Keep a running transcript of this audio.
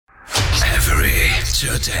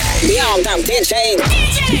today. Yo, I'm DJ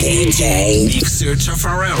Mixer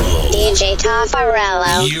TAFARELO. DJ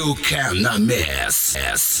TAFARELO. You cannot miss.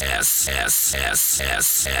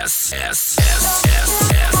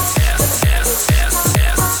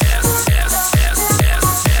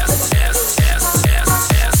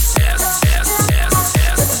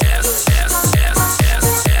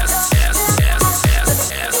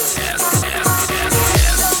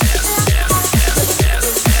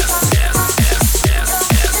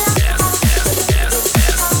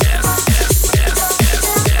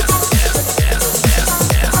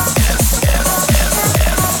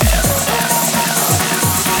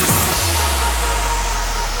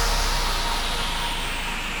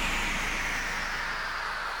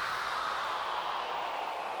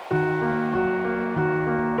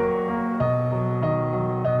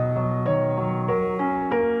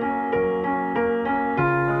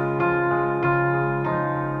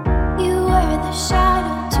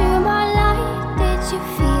 Shadow to my light, did you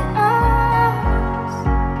feel us?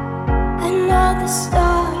 Another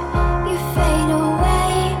star, you fade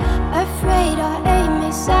away. Afraid our aim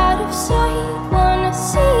is out of sight. Wanna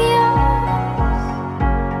see us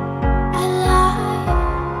alive.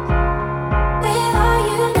 Where are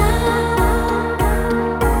you now?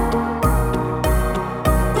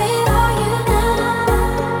 Where are you now?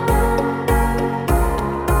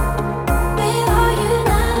 Where are you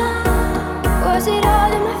now? Was it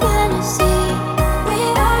all in my fantasy?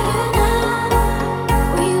 Where are you now?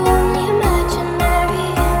 Were you only imaginary?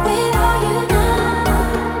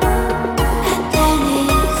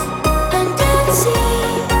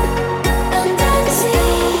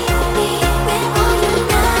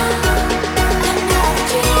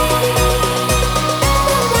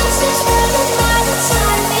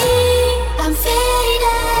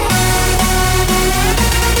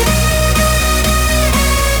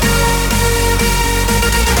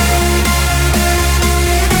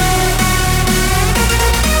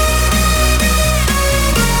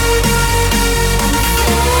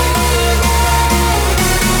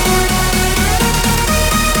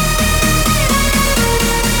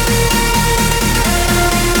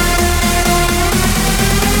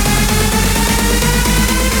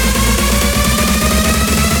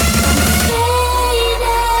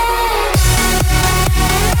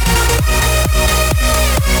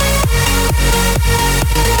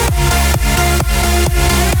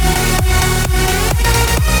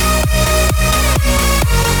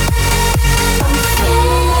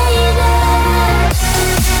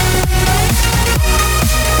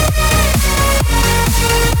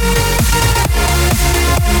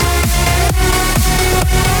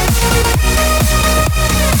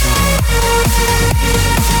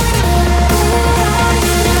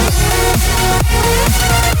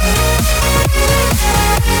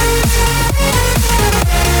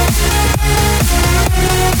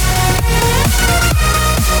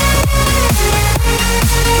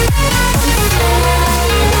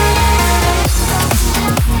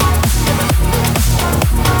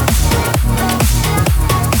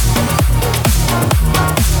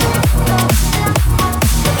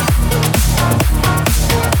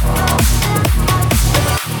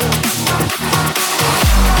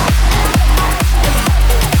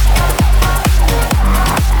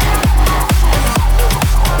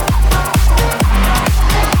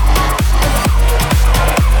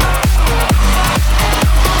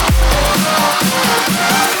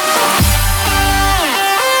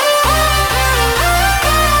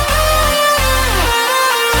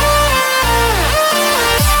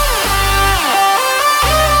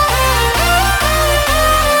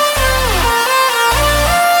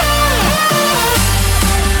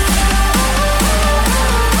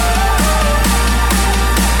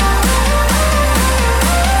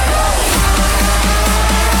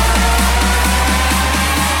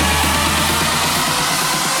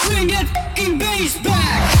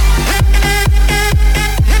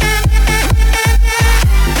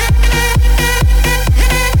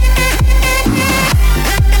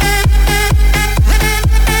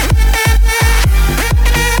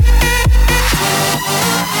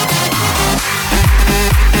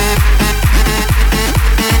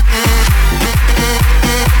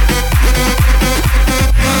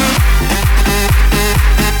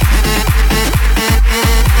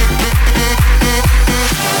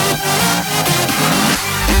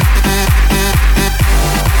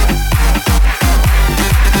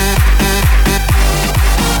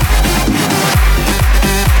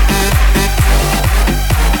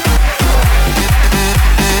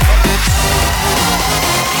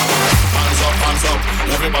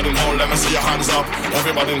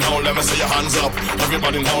 Everybody now, let me see your hands up.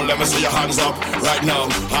 Everybody now, let me see your hands up. Right now,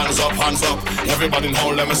 hands up, hands up. Everybody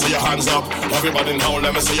now, let me see your hands up. Everybody now,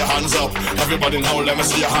 let me see your hands up. Everybody now, let me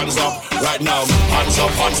see your hands up. Right now, hands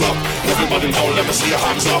up, hands up. Everybody now, let me see your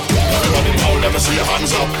hands up. Everybody now, let me see your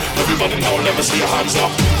hands up. Everybody now, let me see your hands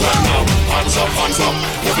up. Right now, hands up, hands up.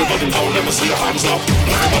 Everybody now, let me see your hands up.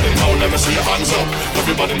 Everybody now, let me see your hands up.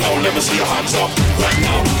 Everybody now, let me see your hands up. Right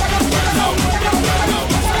now, right now, right now.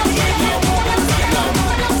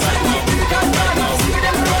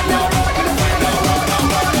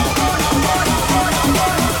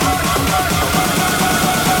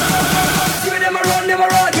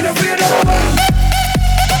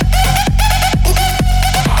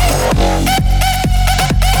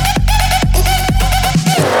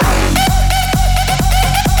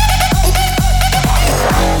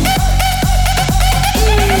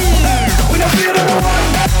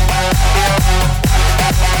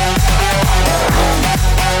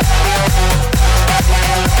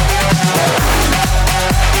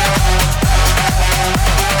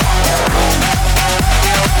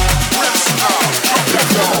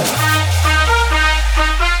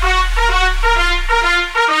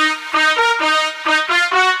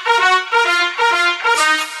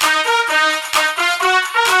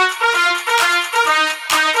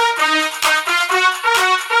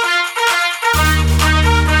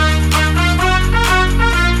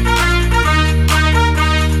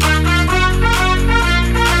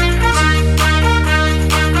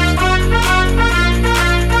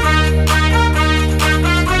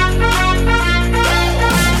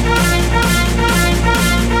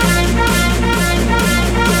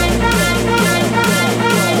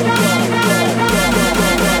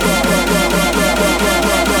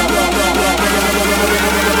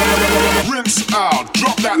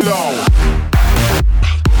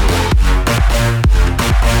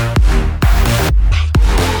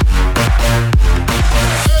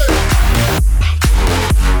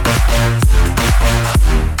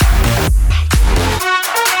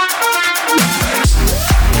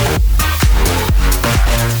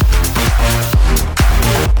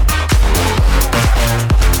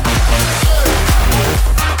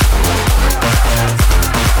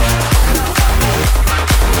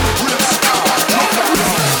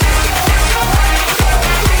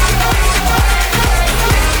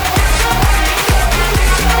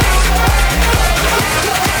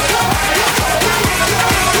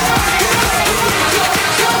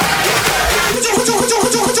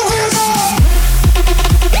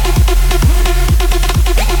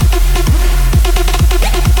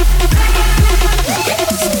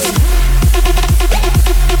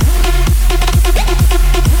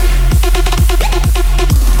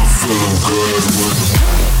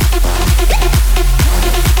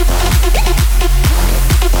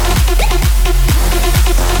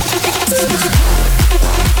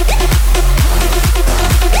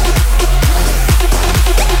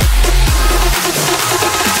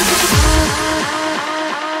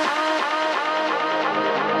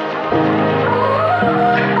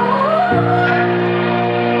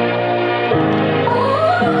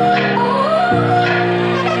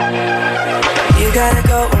 gotta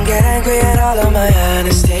go and get angry at all of my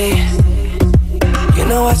honesty. You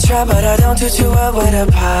know I try, but I don't do too well with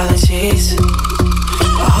apologies.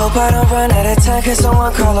 I hope I don't run out of time, 'cause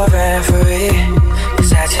someone call a referee.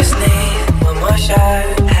 'Cause I just need one more shot,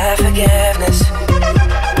 have forgiveness.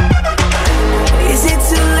 Is it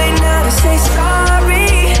too late now to say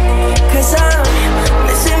sorry? 'Cause I'm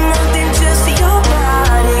missing more than just your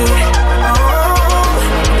body.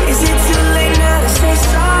 Oh, is it too late now to say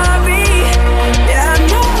sorry? Yeah, I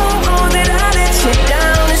know that I let you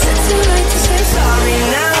down. Is it too late to say sorry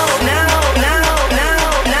now?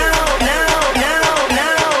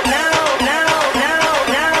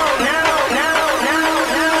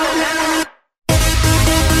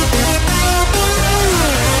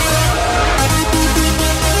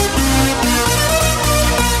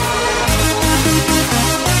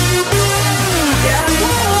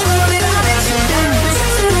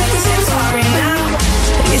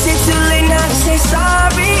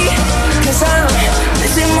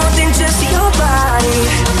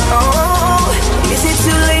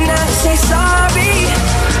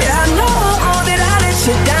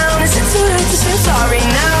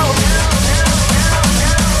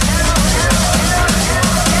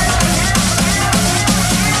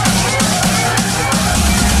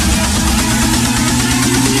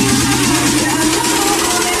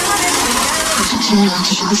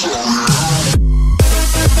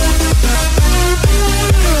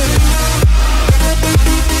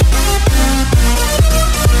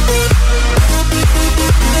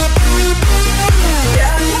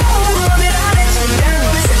 Yeah.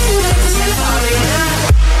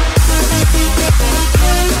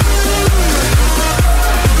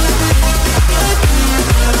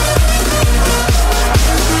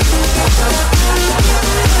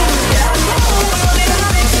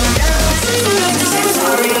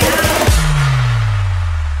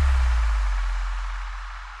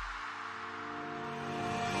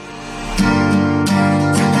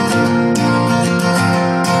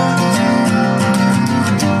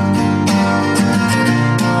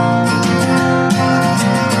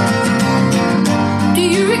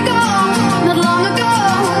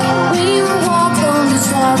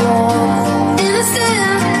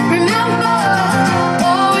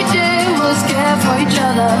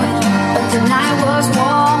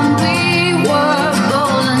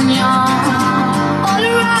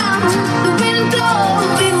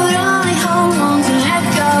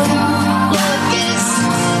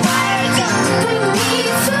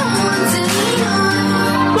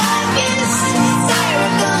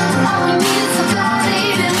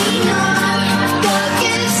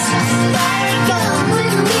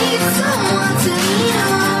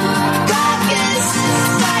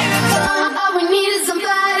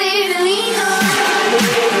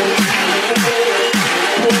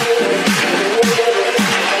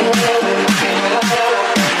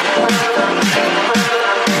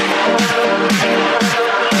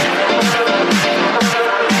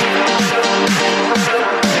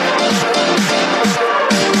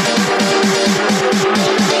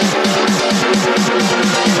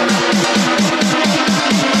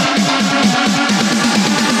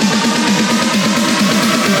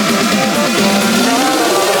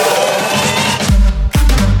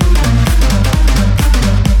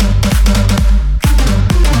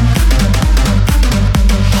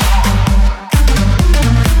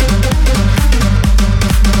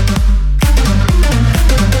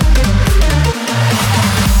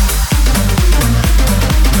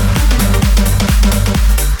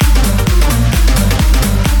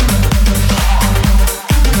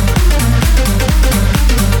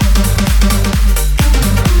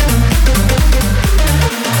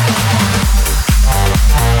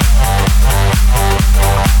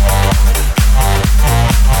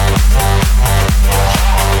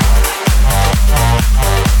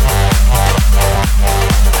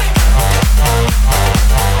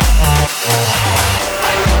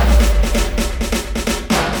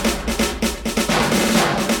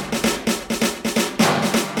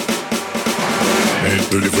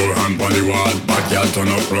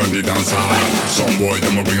 turn up, run the dance hall. Some boy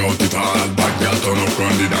them a bring out the tall. Bad girl turn up,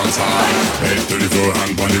 run the dance hall. Head to the floor,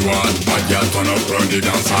 hand on the wall. Bad girl turn up, run the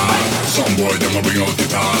dance hall. Some boy them a bring out the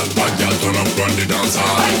tall. Bad girl turn up, run the dance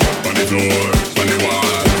hall. On the floor, on the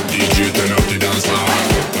wall. DJ turn up the dance hall.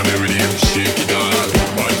 On the rhythm, shake it all.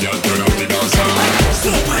 Bad girl turn up the dance hall.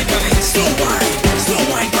 Slow wine, baby, slow wine, slow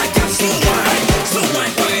wine, bad girl, slow wine, slow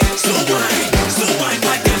wine, baby, slow wine, slow wine,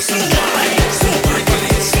 bad girl, slow wine, slow wine,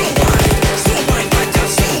 baby, slow wine, slow wine, bad girl,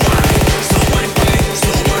 slow wine, slow wine, baby,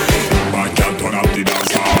 slow wine. Bad girl turn up the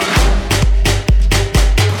dance hall.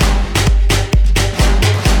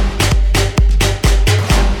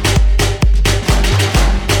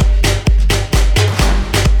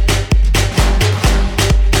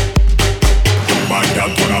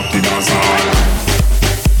 Turn up the dance hall.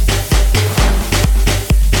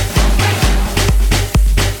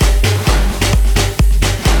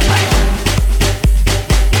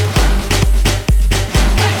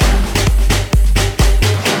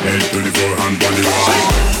 Head to the floor, hand on the wall.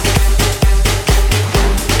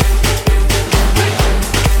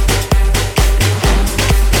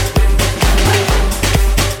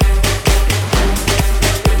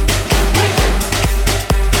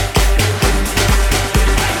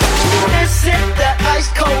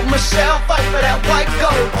 Michelle, fight for that white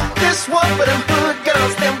gold. This one for them good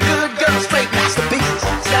girls, straight masterpieces.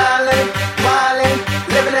 Stylin', wildin',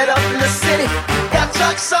 living it up in the city. Got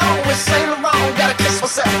Chuck's on with Saint Laurent, gotta kiss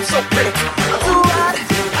myself, I'm so pretty. I'm too hot,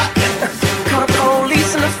 call the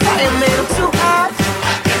police and the fireman. I'm too hot,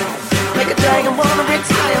 make a dragon wanna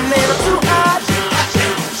retire, man. I'm too hot,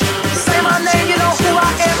 say my name, you know who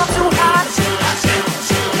I am. I'm too hot,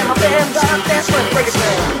 and my band got dance when break it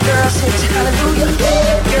down. Girls hit you, hallelujah.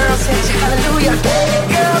 Girls hit you, hallelujah.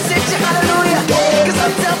 Girls hit you, hallelujah. Cause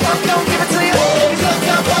Uptown Funk don't give it to you. Cause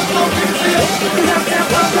Uptown Funk don't give it to you. Cause Uptown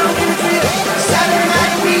Funk don't give it to you. Saturday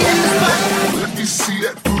night we in the spot.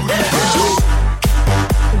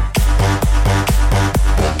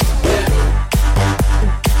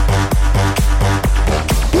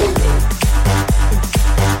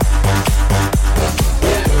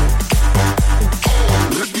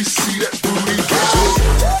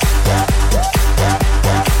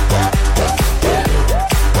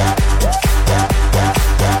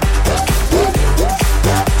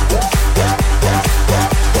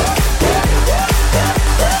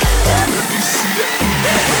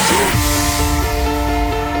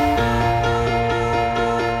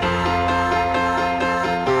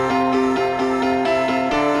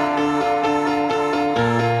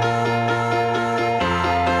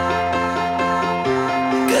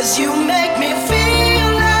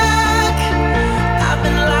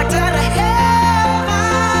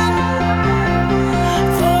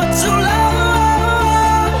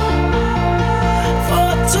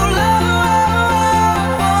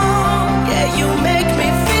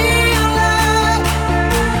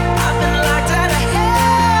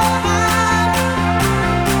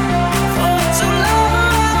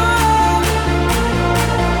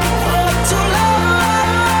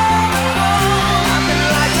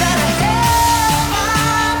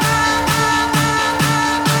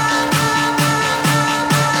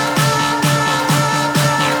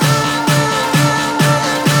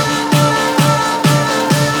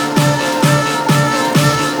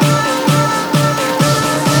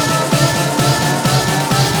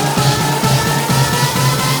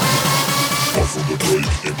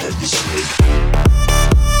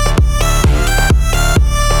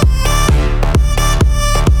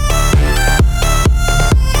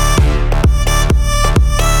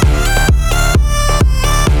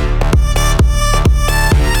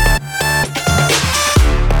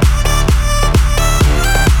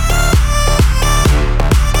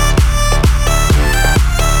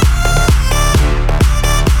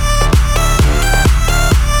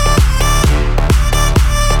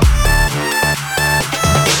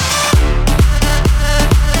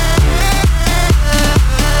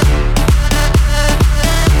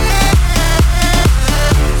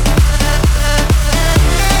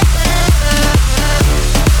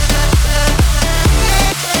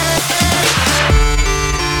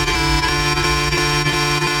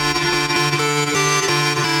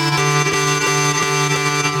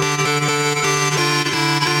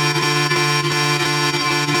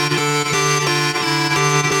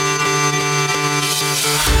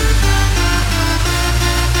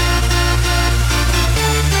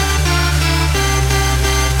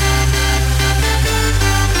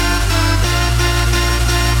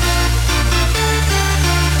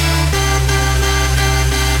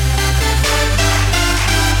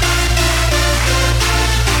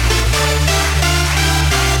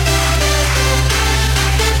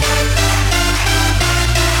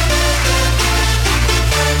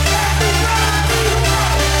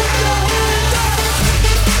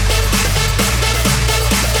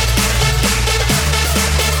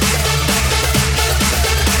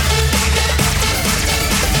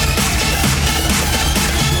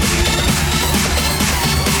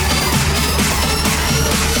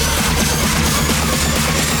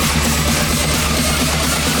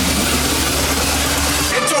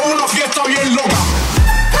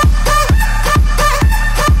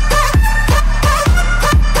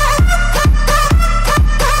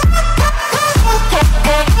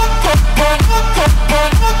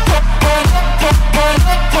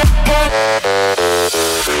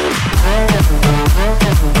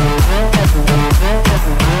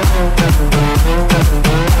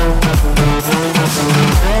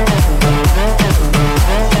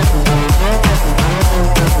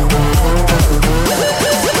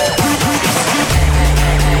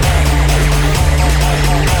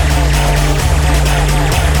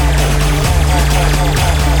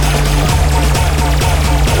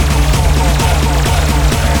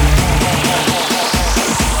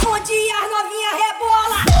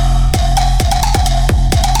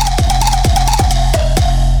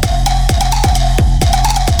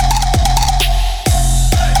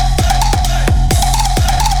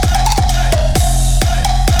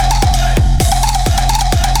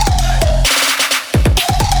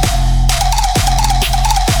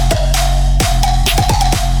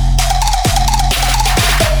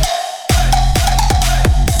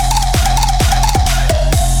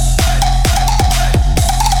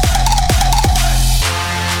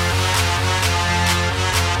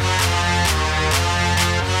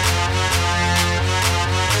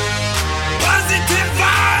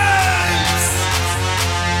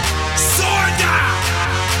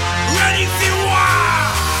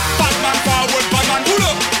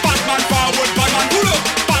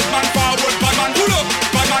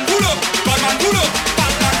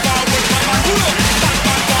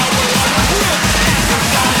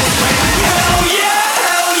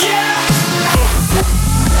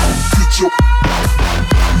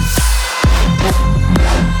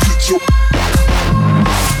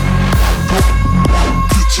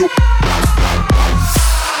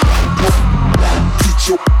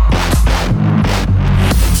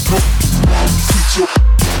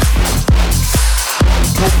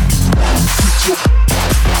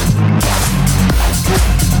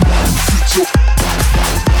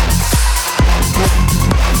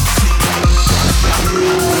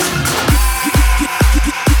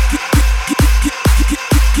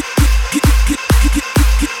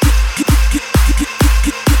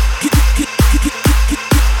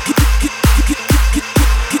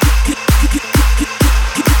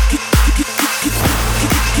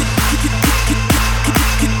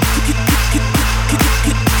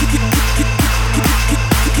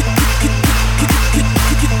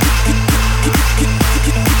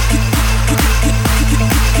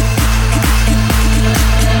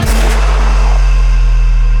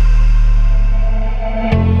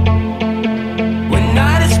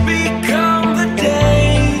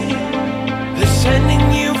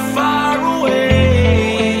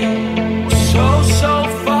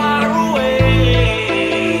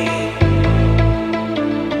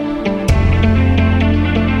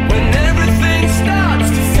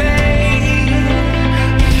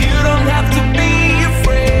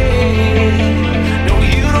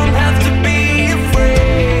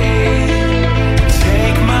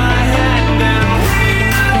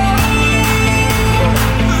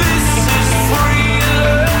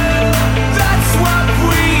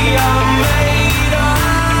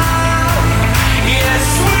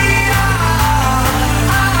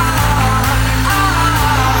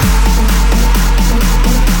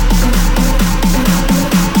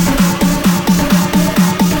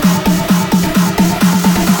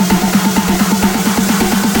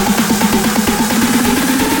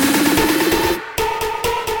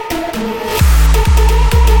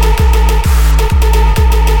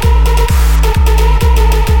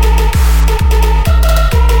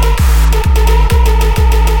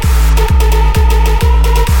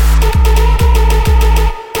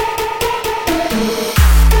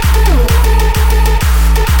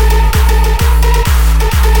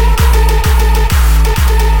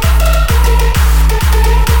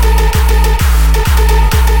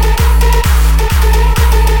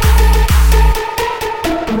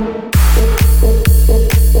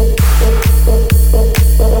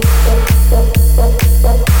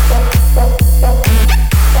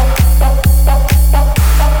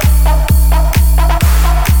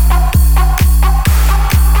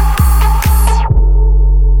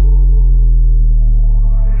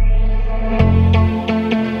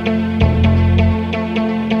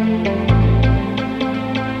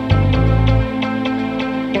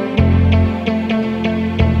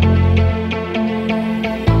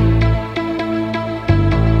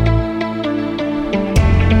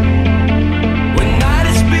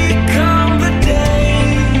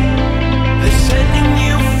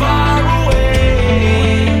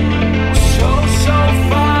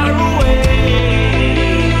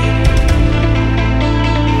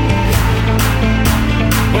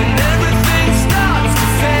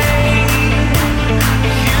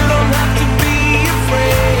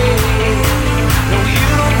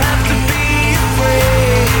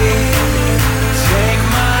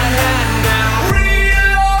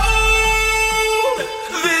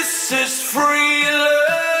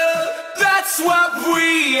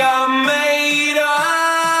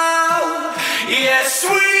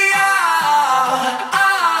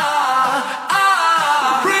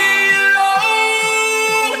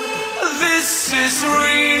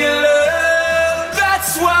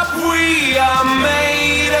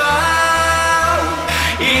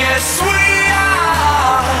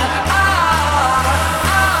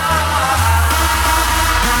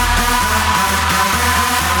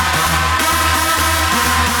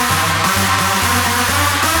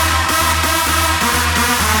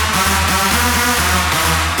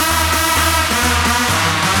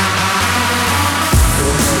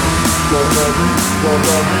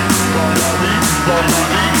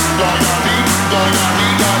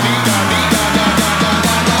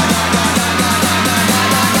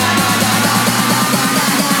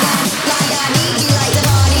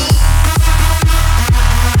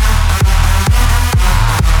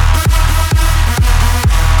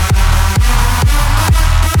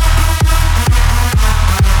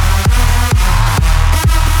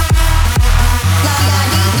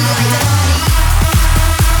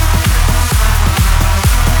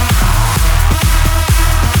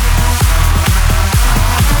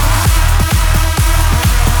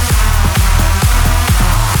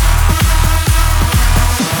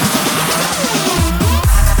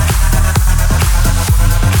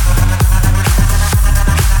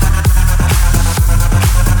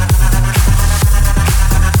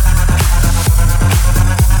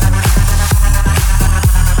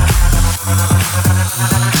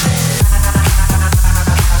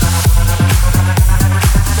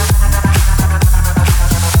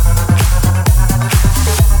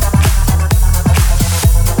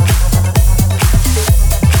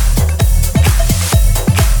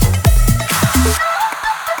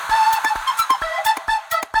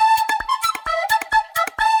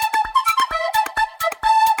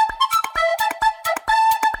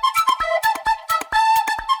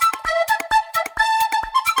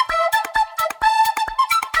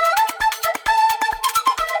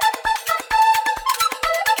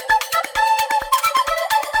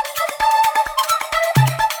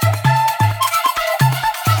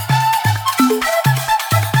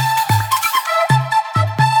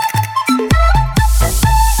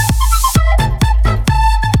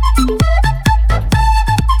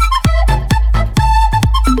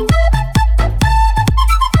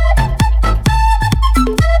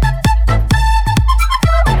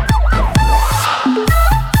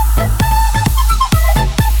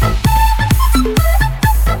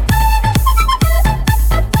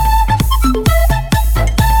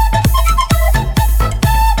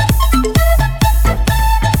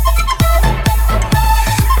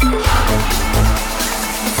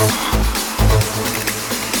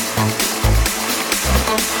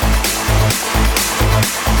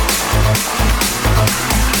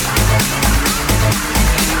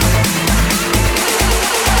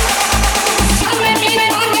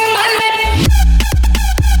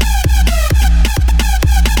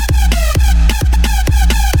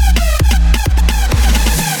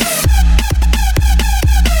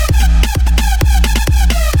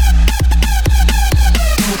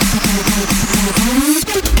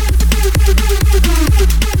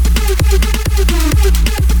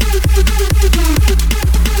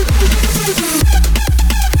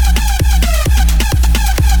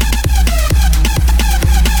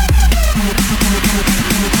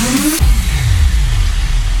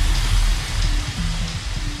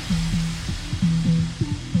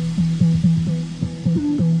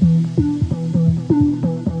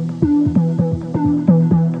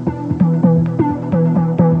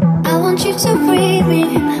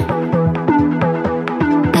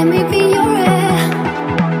 Let me be your air.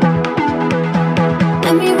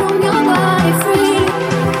 Let me roam your body free.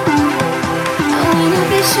 No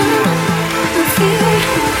inhibition, no fear.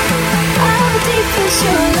 How deep is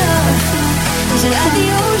your love? Is it like the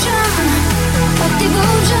ocean? What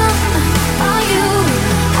devotion are you?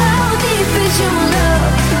 How deep is your love?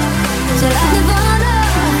 Is it like Nirvana?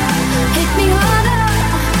 Hit me harder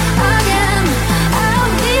again. How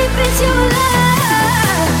deep is your love?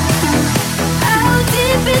 How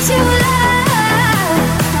deep is your love?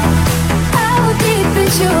 How deep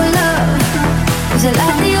is your love? Is it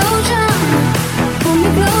like the ocean? Pull me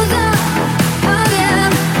closer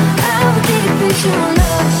again. How deep is your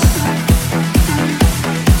love?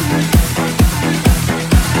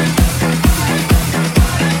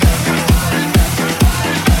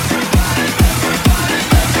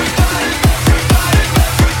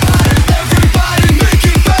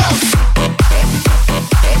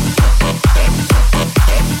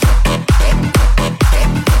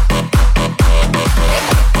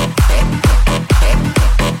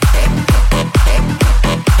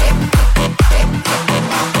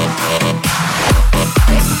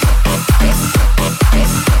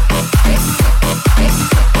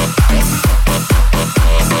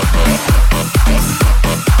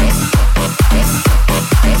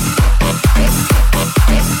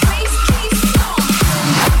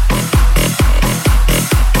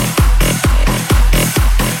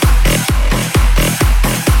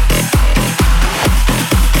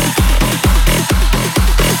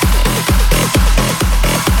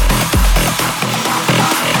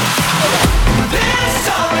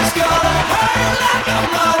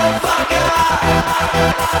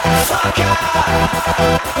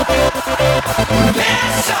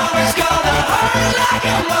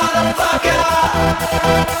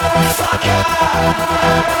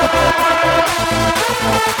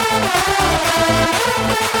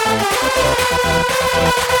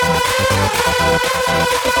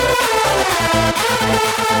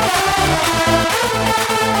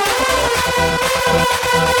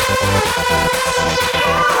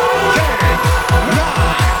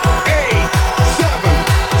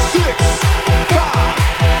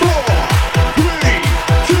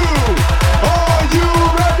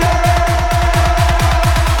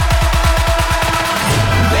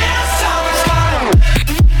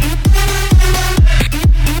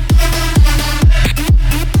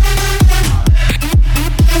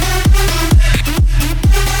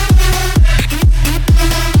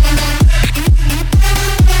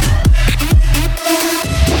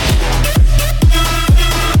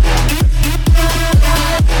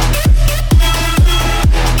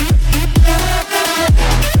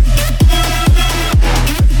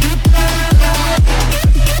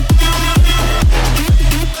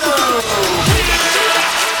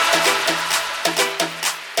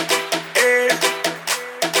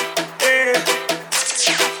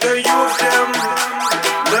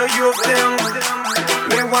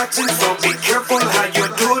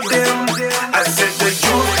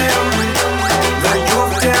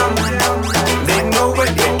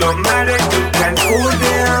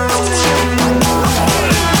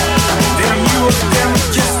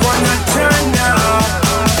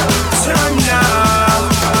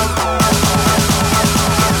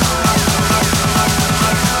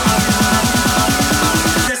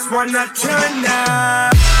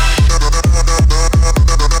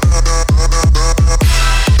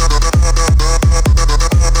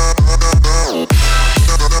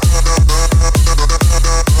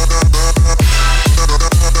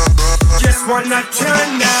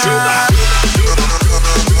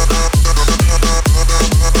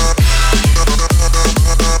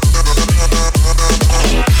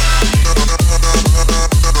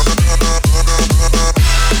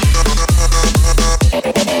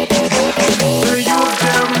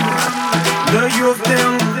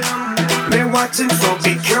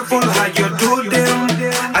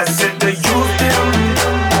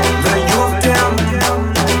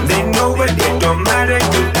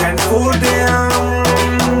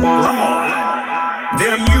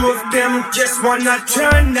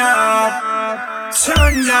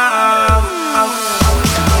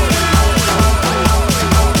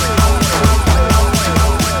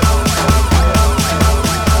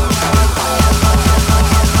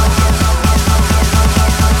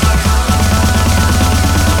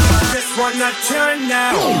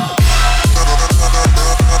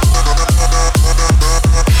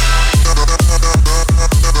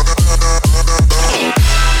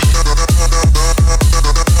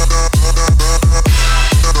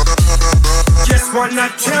 Just wanna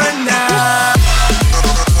turn up.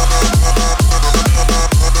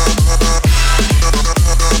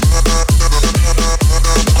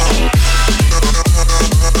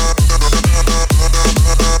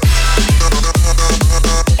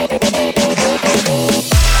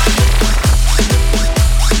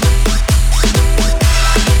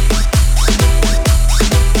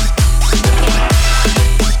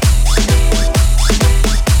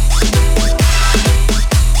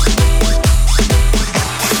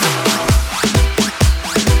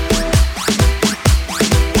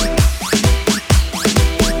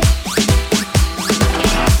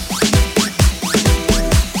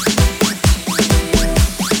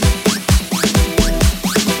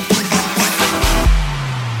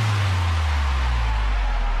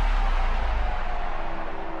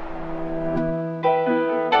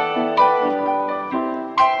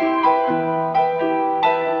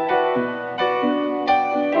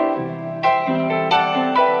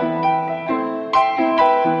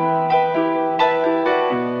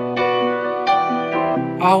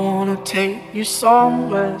 take you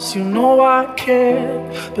somewhere, so you know I care.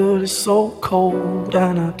 But it's so cold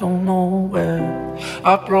and I don't know where.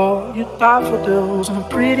 I brought you daffodils on a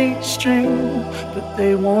pretty string, but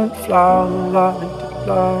they won't flower like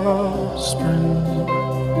the last spring.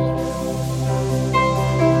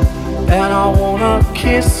 And I wanna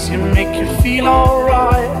kiss you, make you feel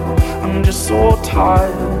alright. I'm just so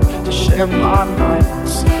tired to share my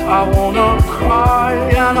nights. I wanna cry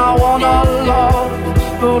and I wanna love,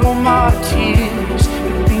 but all my tears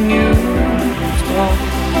have been used up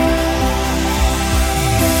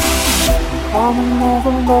on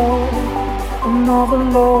another love, another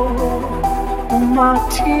love. All my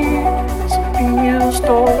tears have been used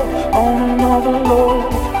up on another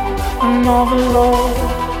love, another love.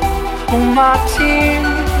 All my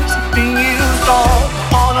tears have been used up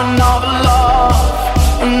on another love,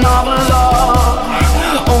 another love.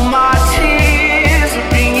 All my tears have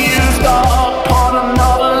been used up on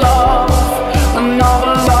another love,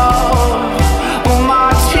 another love. All my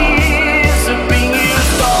tears have been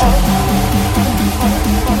used up.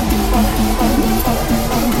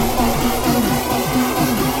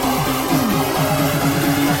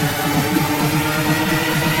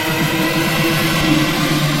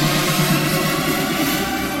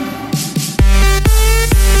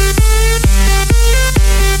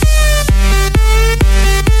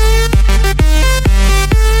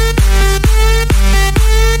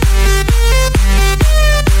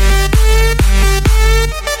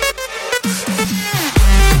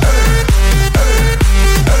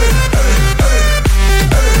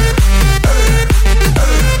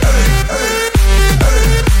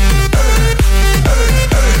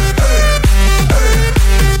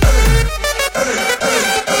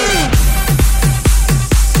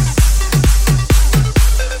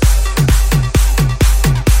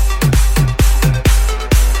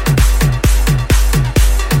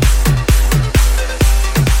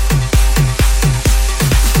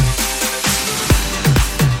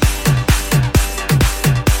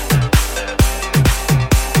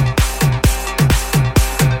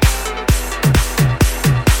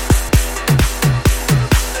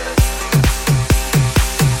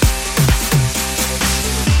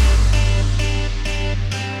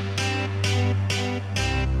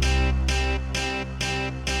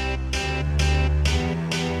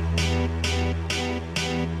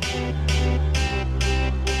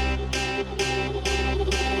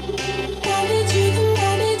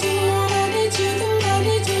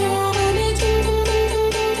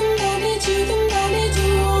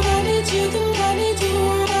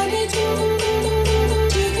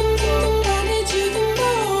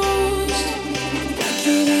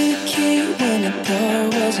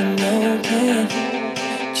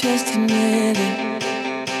 Just admit it.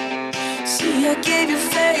 See, I gave you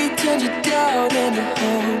faith, turned you doubt into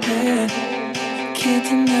hoping. Can't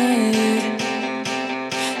deny it.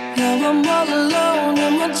 Now I'm all alone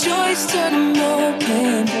and my joys turning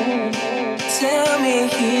open. Tell me,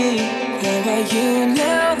 where are you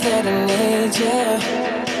now that I need you?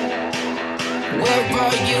 Where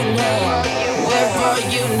are you now? Where are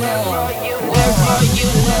you now? Where are you now? Where are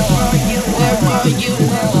you now? Where are you now?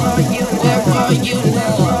 Where are you now?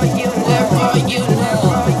 Where are you now? Where are you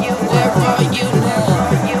now?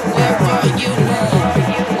 Where are you now? Where are you now?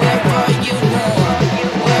 Where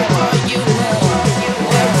are you now?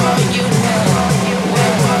 Where are you now? Where are you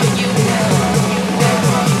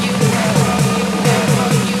now? Where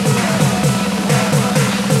are you now?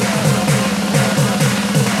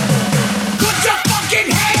 Put your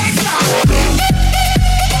fucking hands up!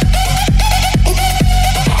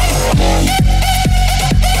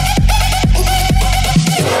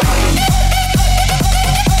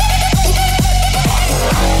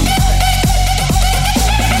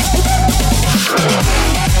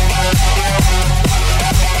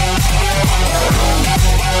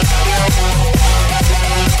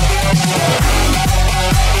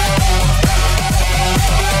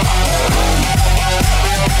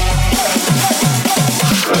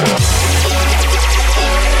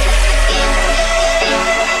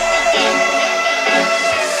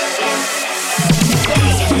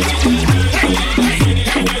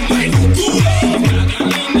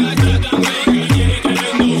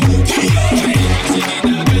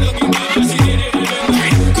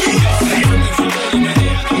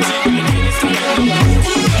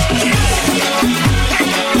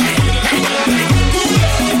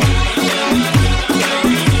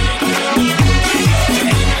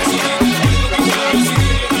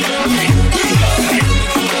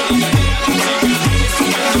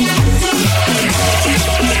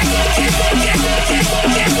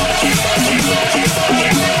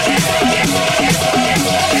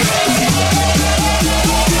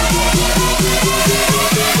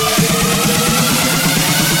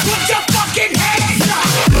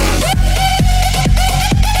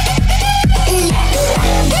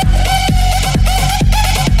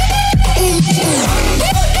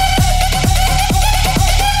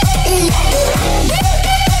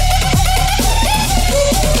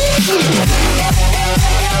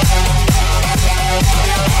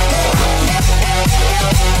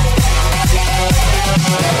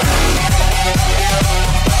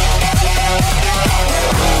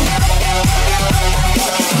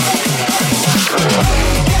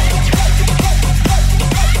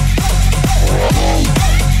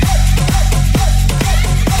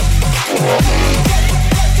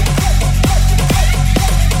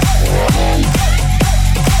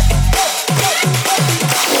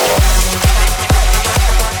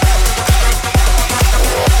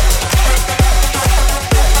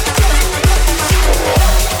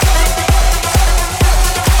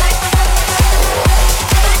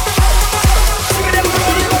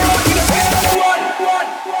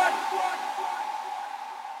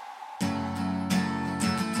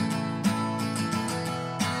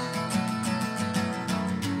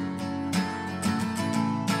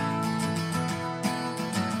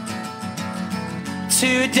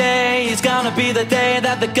 Today is gonna be the day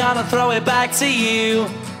that they're gonna throw it back to you.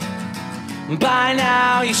 By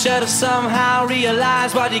now you should have somehow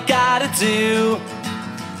realized what you gotta do.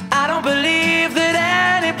 I don't believe that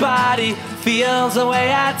anybody feels the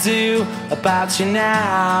way I do about you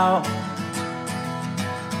now.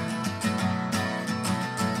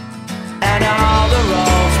 And all the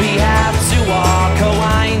roads we have to walk are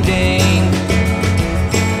winding,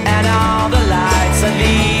 and all the lights that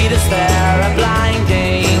lead us there are blinding.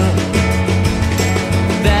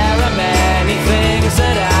 There are many things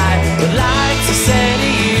that I would like to say to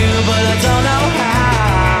you, but I don't know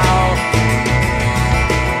how.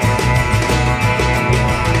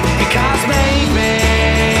 Because maybe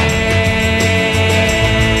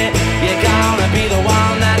you're gonna be the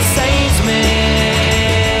one that saves me.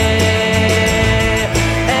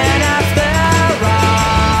 And after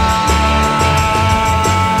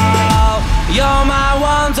all, you're my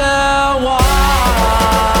wonder wall.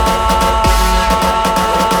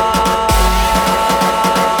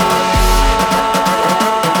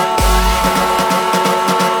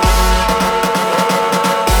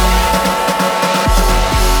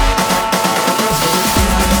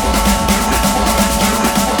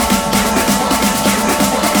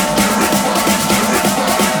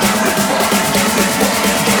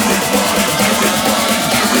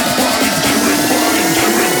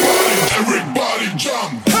 Everybody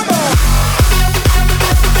jump.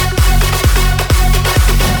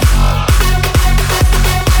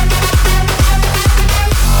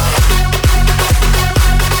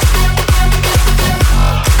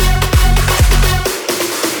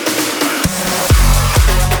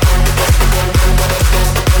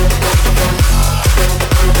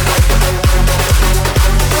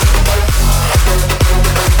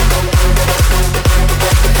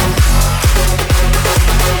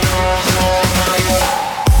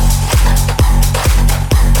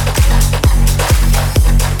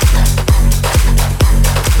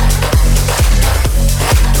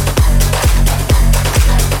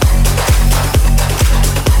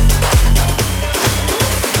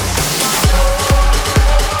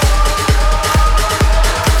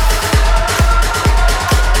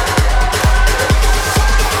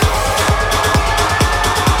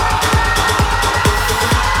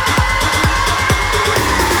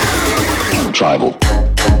 Tribal.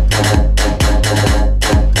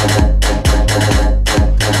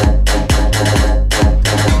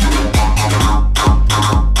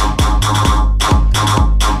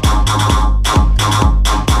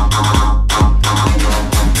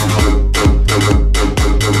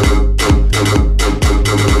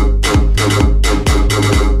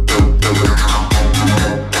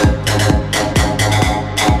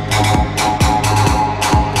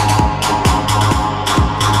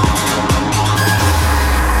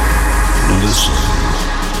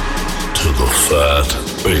 Fat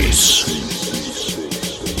Bass.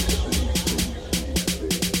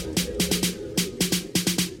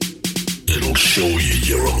 It'll show you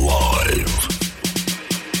you're alive.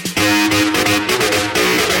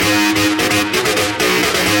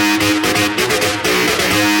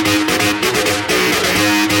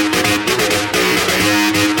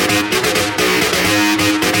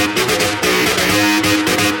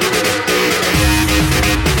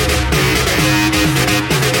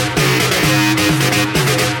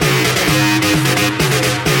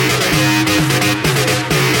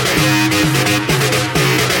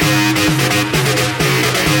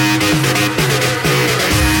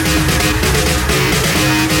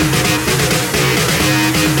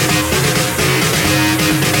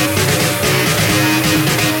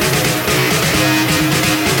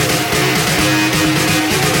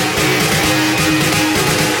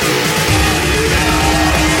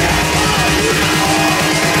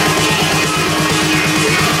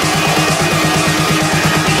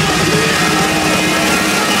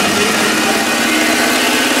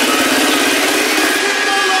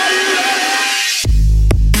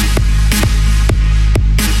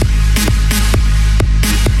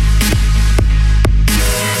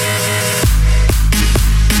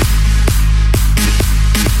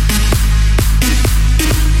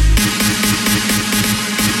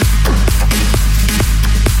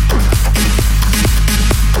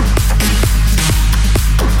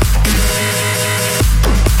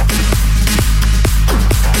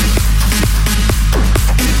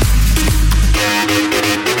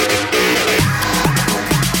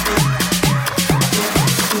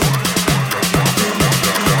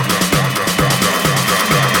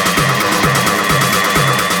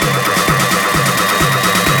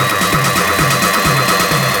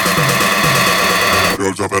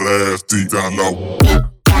 girl, drop that ass deep down low.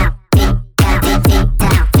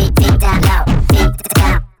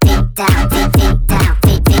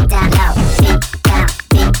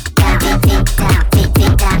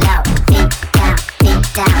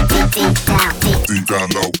 Deep down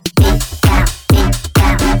low.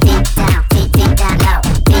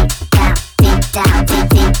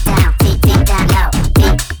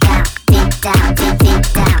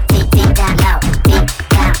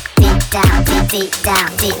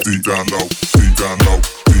 Deep down low, deep down low,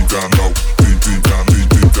 deep down low, deep down,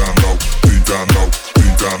 deep down low, deep down low,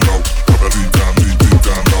 deep down low, deep down, deep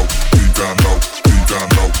down low, deep down low, deep down low, deep down, deep down low, deep down low, deep down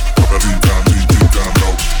low, deep down, deep down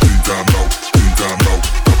low, deep down low,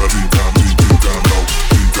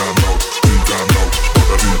 deep down low,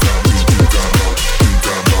 deep down, deep down low, deep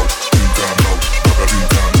down low, deep down low, deep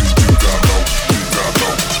down, deep down low, deep down low,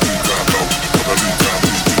 deep down low, deep down,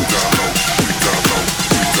 deep down low, deep down low,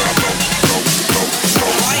 deep down low, low, low, low,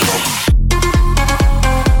 low.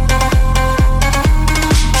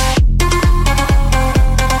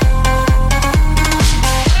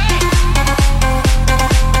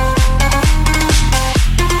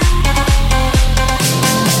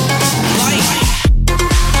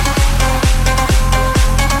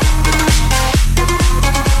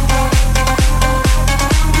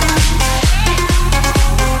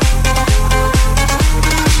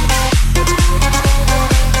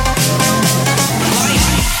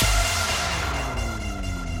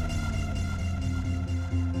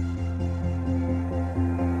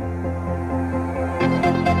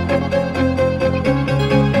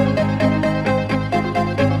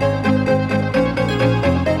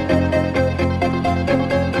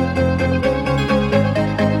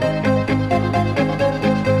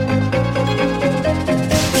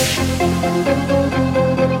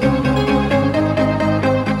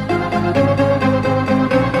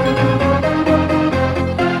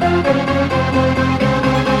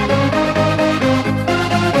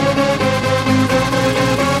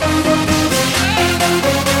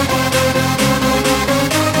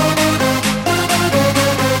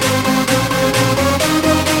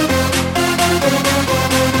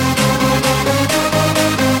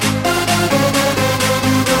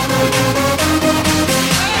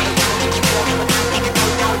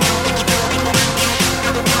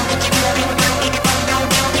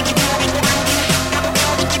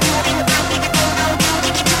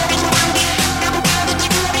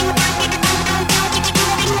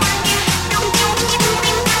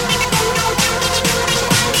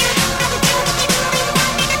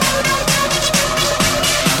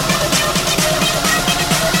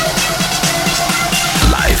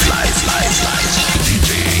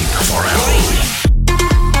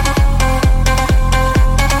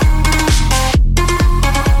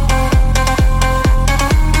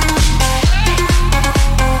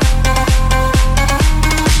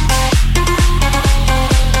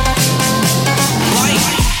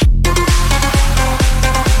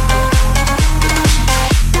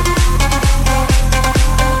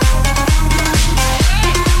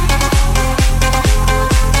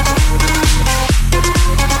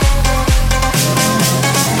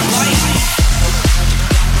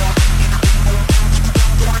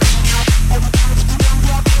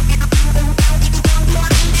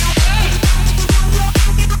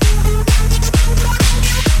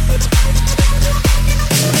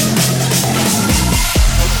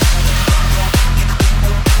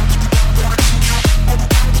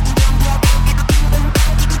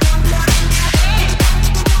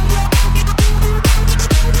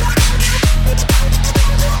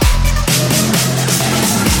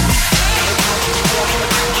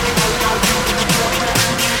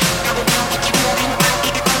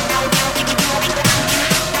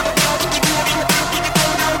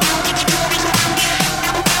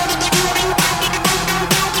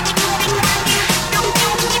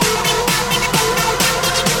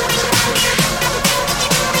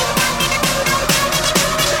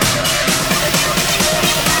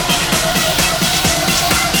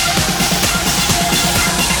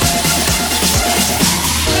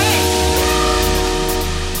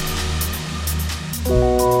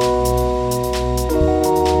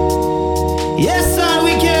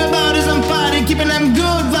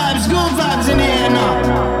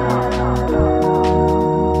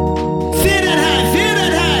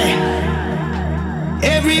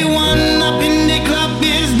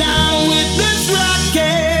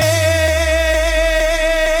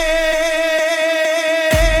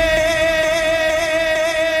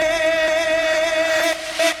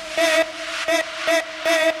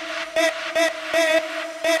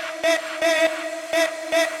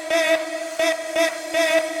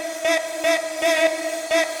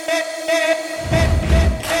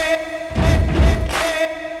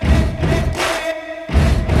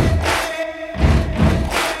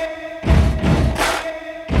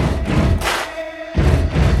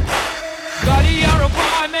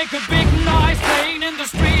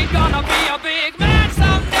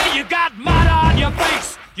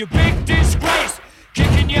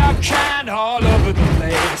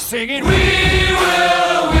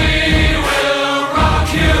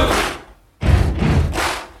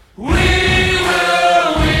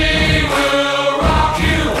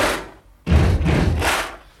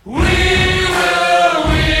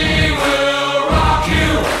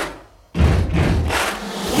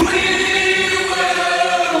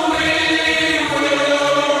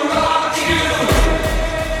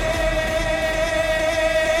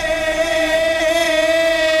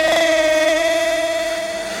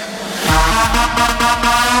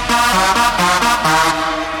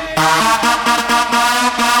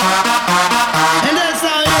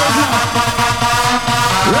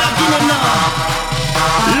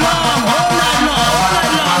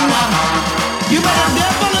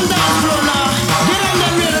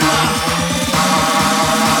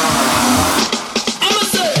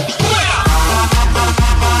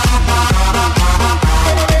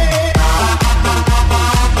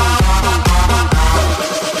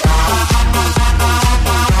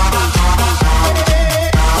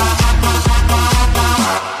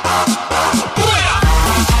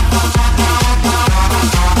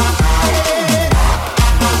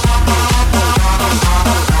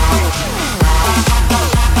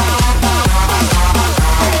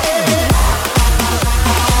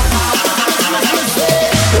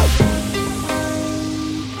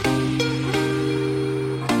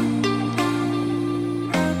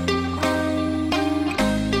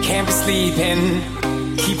 sleeping,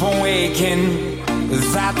 keep on waking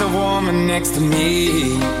without the woman next to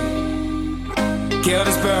me. Guilt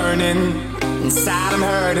is burning, inside I'm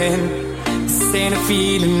hurting. This ain't a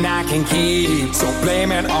feeling I can keep. So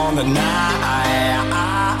blame it on the night.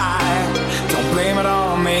 Don't blame it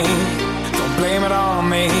on me. Don't blame it on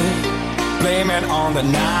me. Blame it on the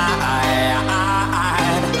night.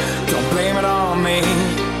 Don't blame it on me.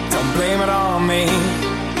 Don't blame it on me.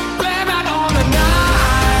 Blame it on the night.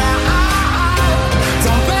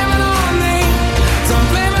 Don't blame it on me. Don't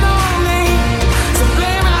blame it on me. Don't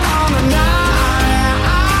blame it on the night.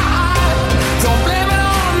 Don't blame it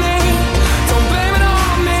on me. Don't blame it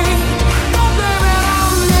on me. Don't blame it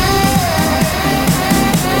on me.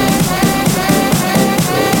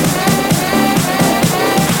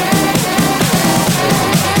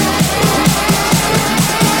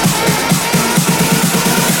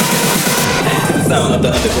 Sound of the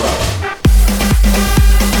underground.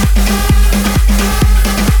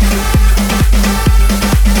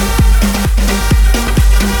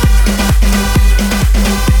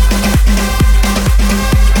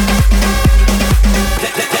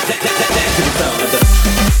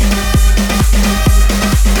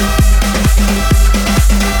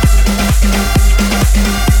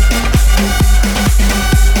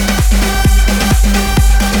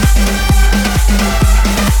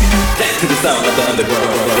 To the sound of the underground.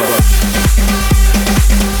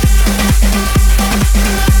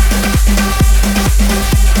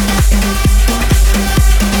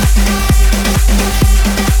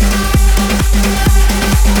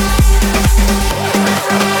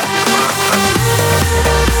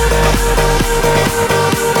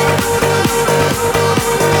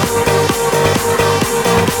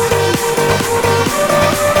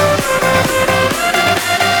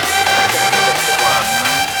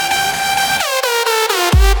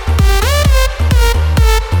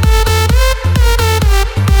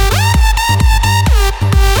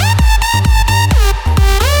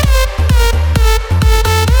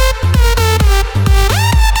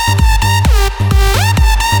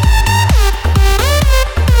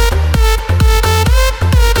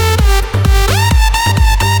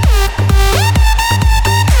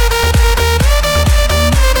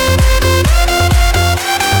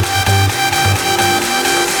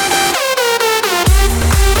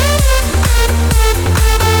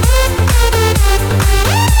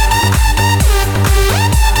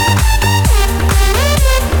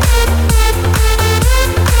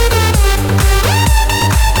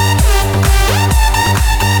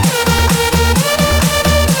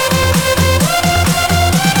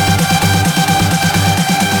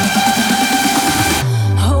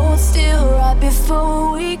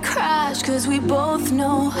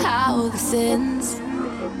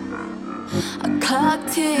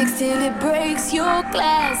 Till it breaks your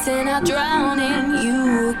glass and I drown in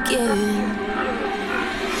you again.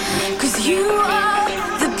 'Cause you are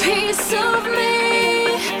the piece of me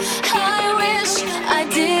I wish I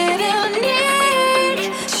didn't need.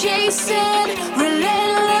 Chasing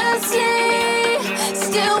relentlessly,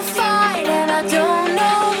 still fight and I don't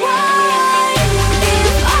know why.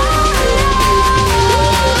 If our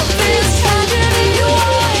love is tragedy,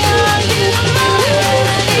 why are you my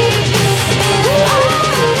remedy? If our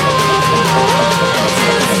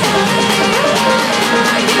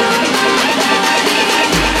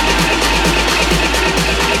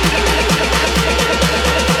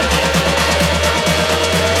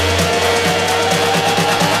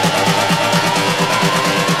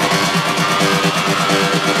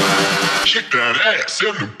Shake that ass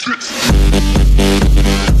and them tits.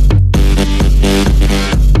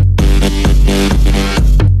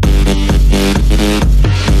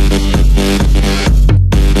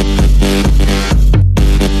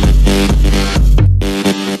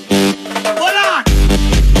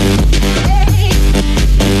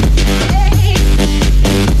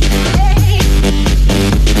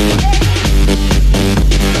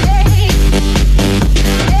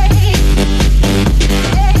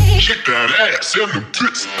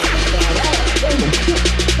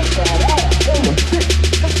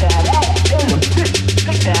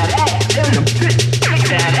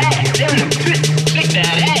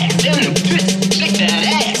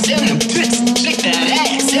 Shake that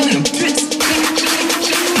ass and them tits.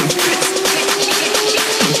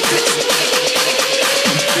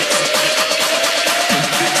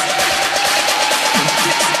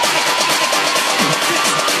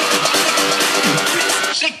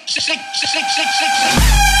 Shake, shake, shake, shake, shake,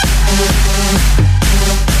 shake.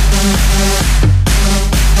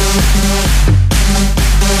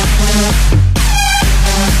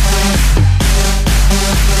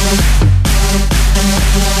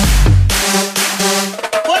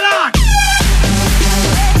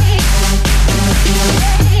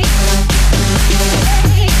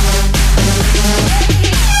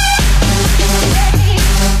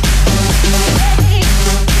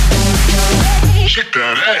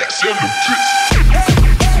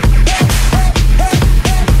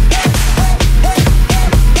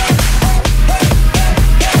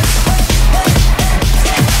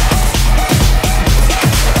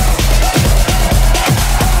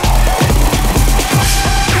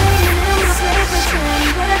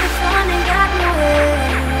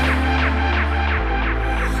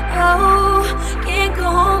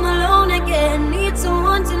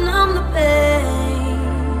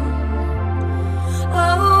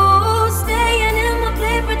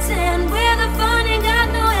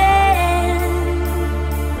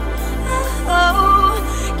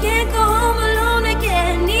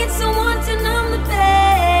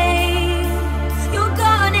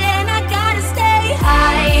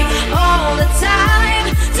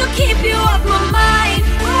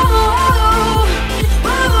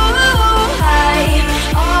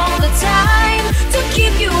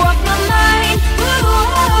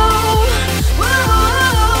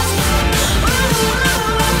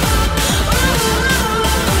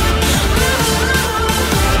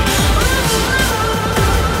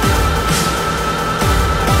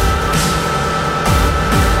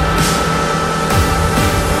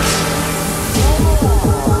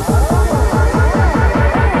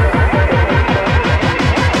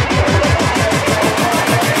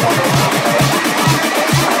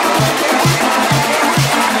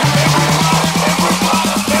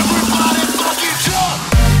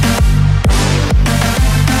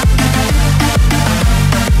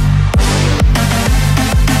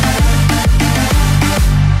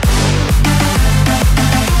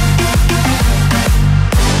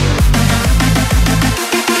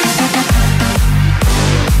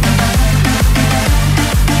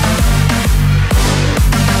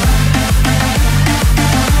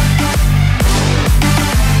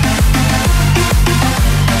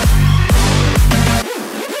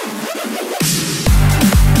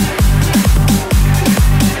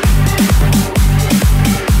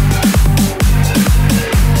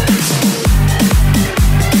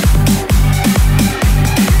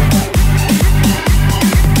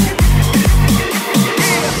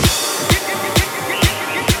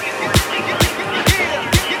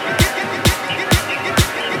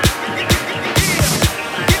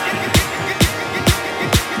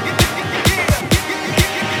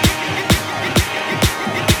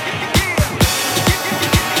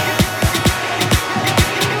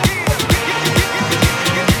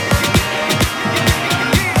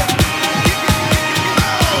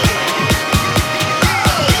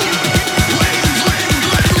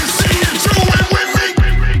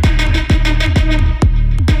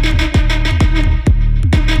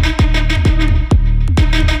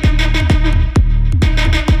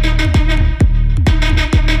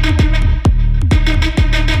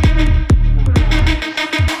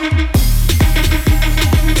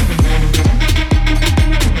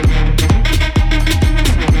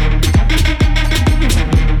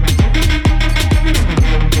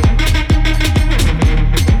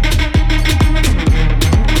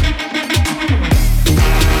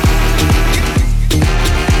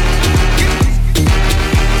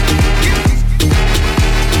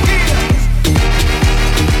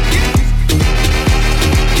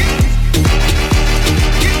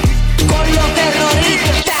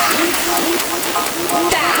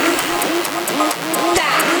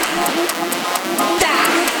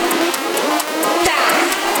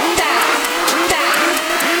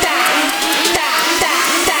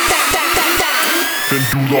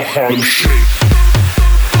 the Harlem Shake.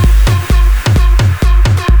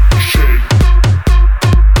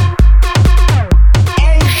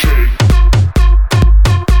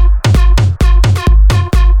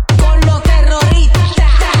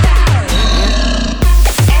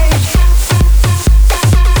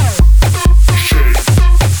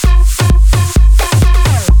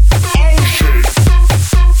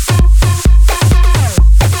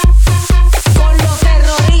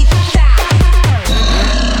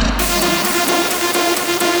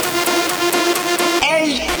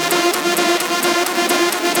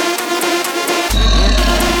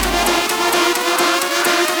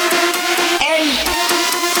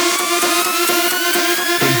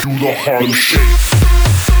 The Harlem Shake.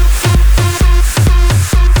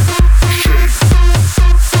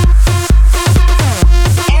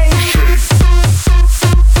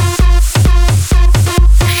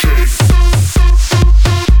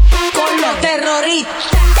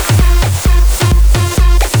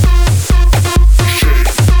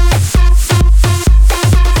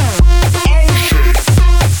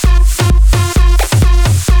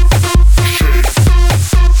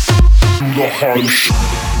 Harlem Shake.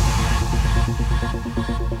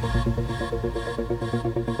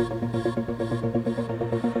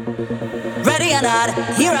 Ready or not,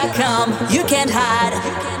 here I come, you can't hide.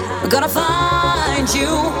 I'm gonna find you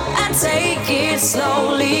and take it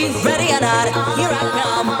slowly. Ready or not, here I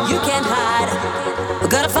come, you can't hide. I'm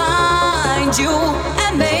gonna find you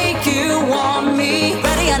and make you want me.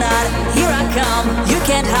 Ready or not, here I come, you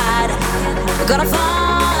can't hide. I'm gonna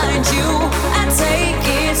find you and take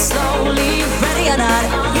it slowly. Ready or not,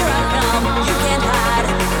 here I come, you can't hide.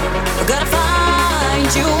 I'm gonna find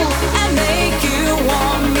you and make you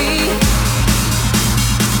want me.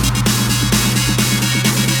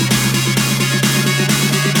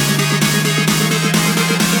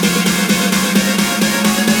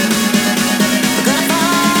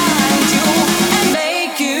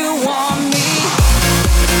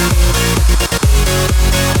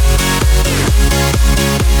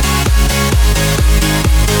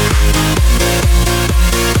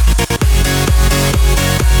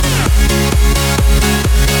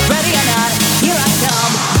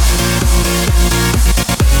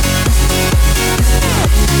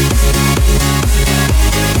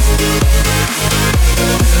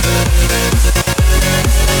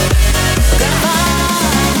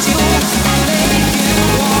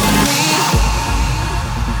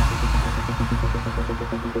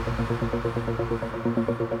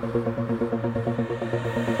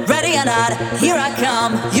 Ready or not, here I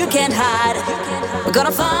come, you can't hide. We're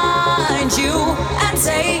gonna find you and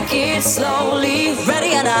take it slowly.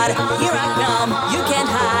 Ready or not, here I come, you can't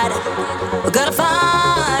hide. We're gonna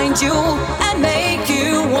find you and make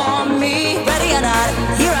you want me. Ready or not,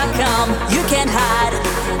 here I come, you can't hide.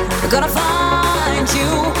 We're gonna find you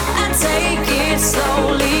and take it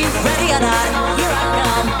slowly. Ready or not, here I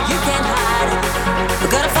come, you can't hide.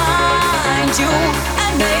 We're gonna find you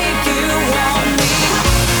and make you want me.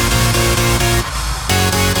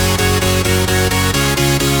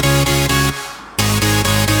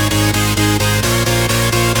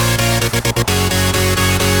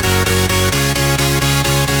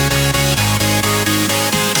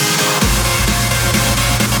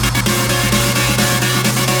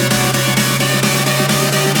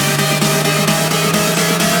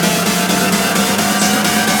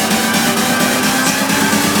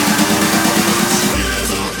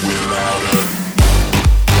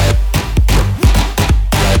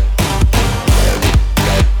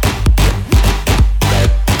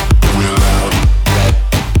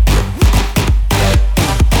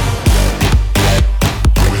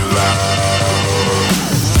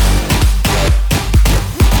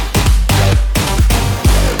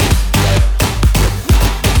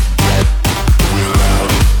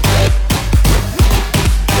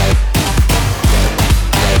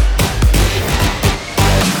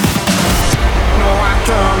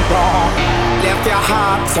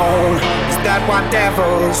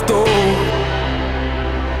 Do.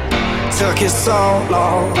 Took you so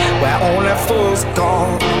long, where only fools go.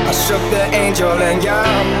 I shook the angel and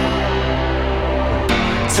young.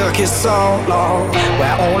 Took you so long,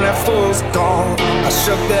 where only fools go. I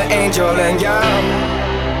shook the angel and young.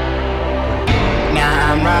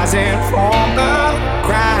 Now I'm rising from the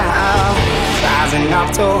crowd, rising up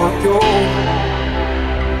to you.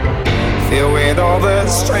 Filled with all the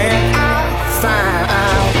strength I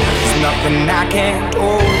found, there's nothing I can't do.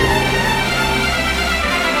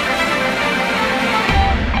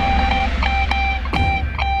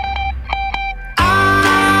 I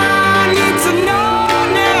need to know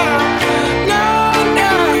now,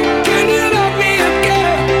 can you love me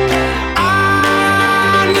again?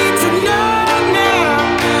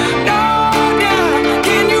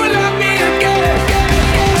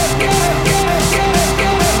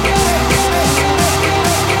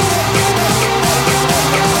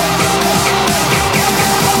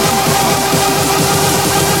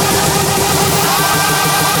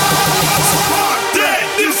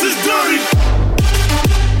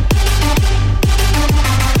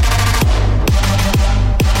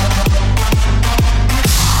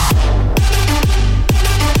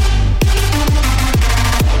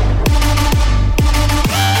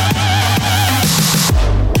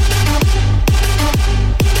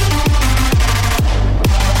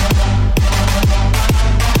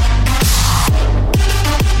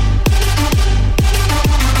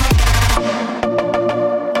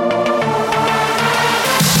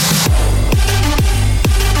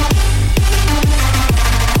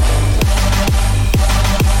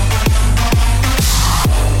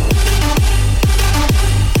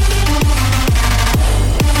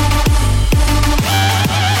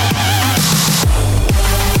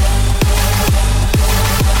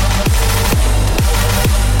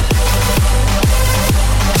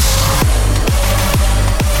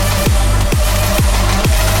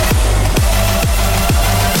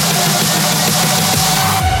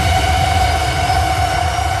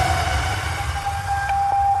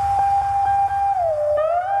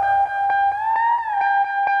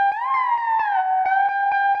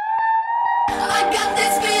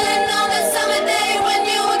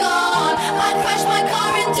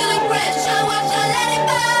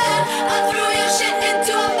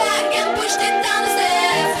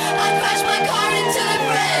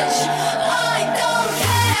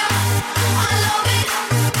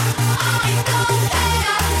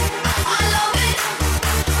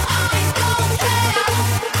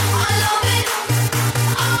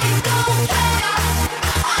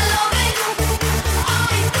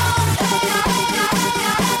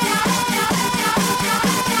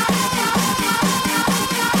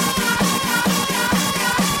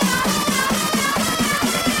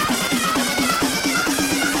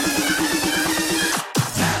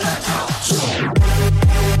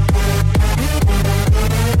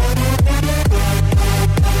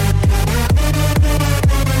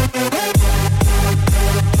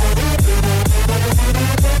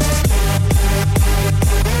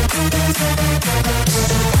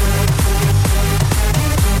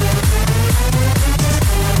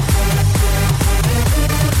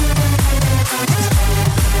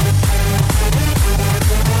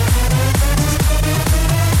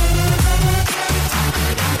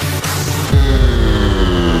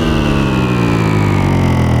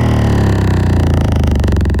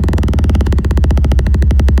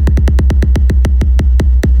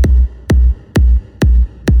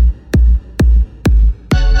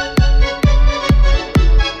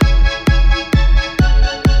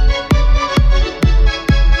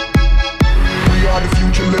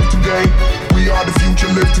 today. We are the future,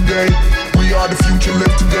 live today. We are the future,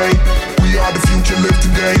 live today. We are the future, live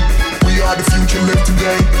today. We are the future, live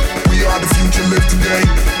today. We are the future, live today.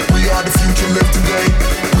 We are the future, live today.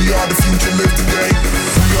 We are the future, live today.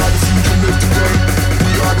 We are the future, live today.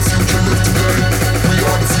 We are the future, live today.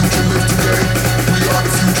 We are the future, live today. We are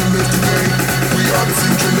the future, live today. We are the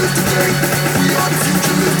future, live today. We are the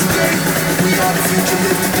future, live today. We are the future,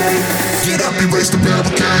 live today. Get up, erase the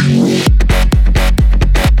barricade.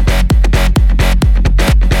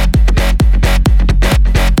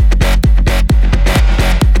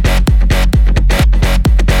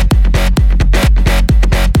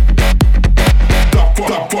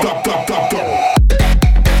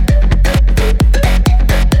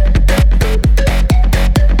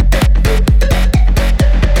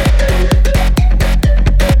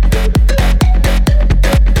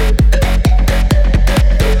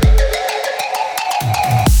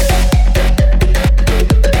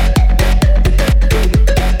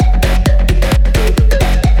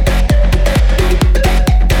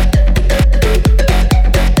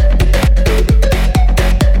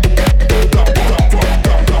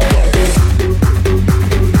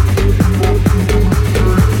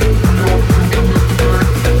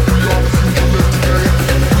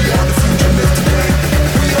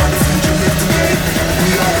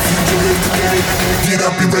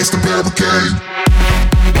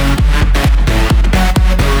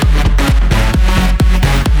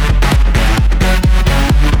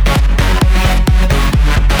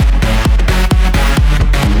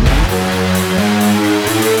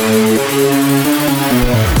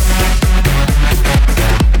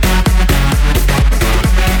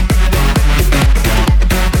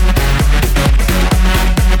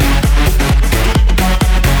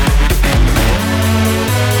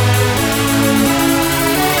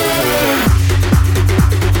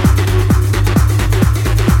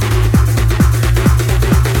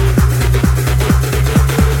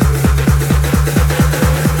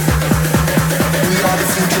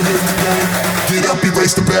 Get up,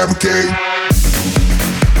 erase the barricade.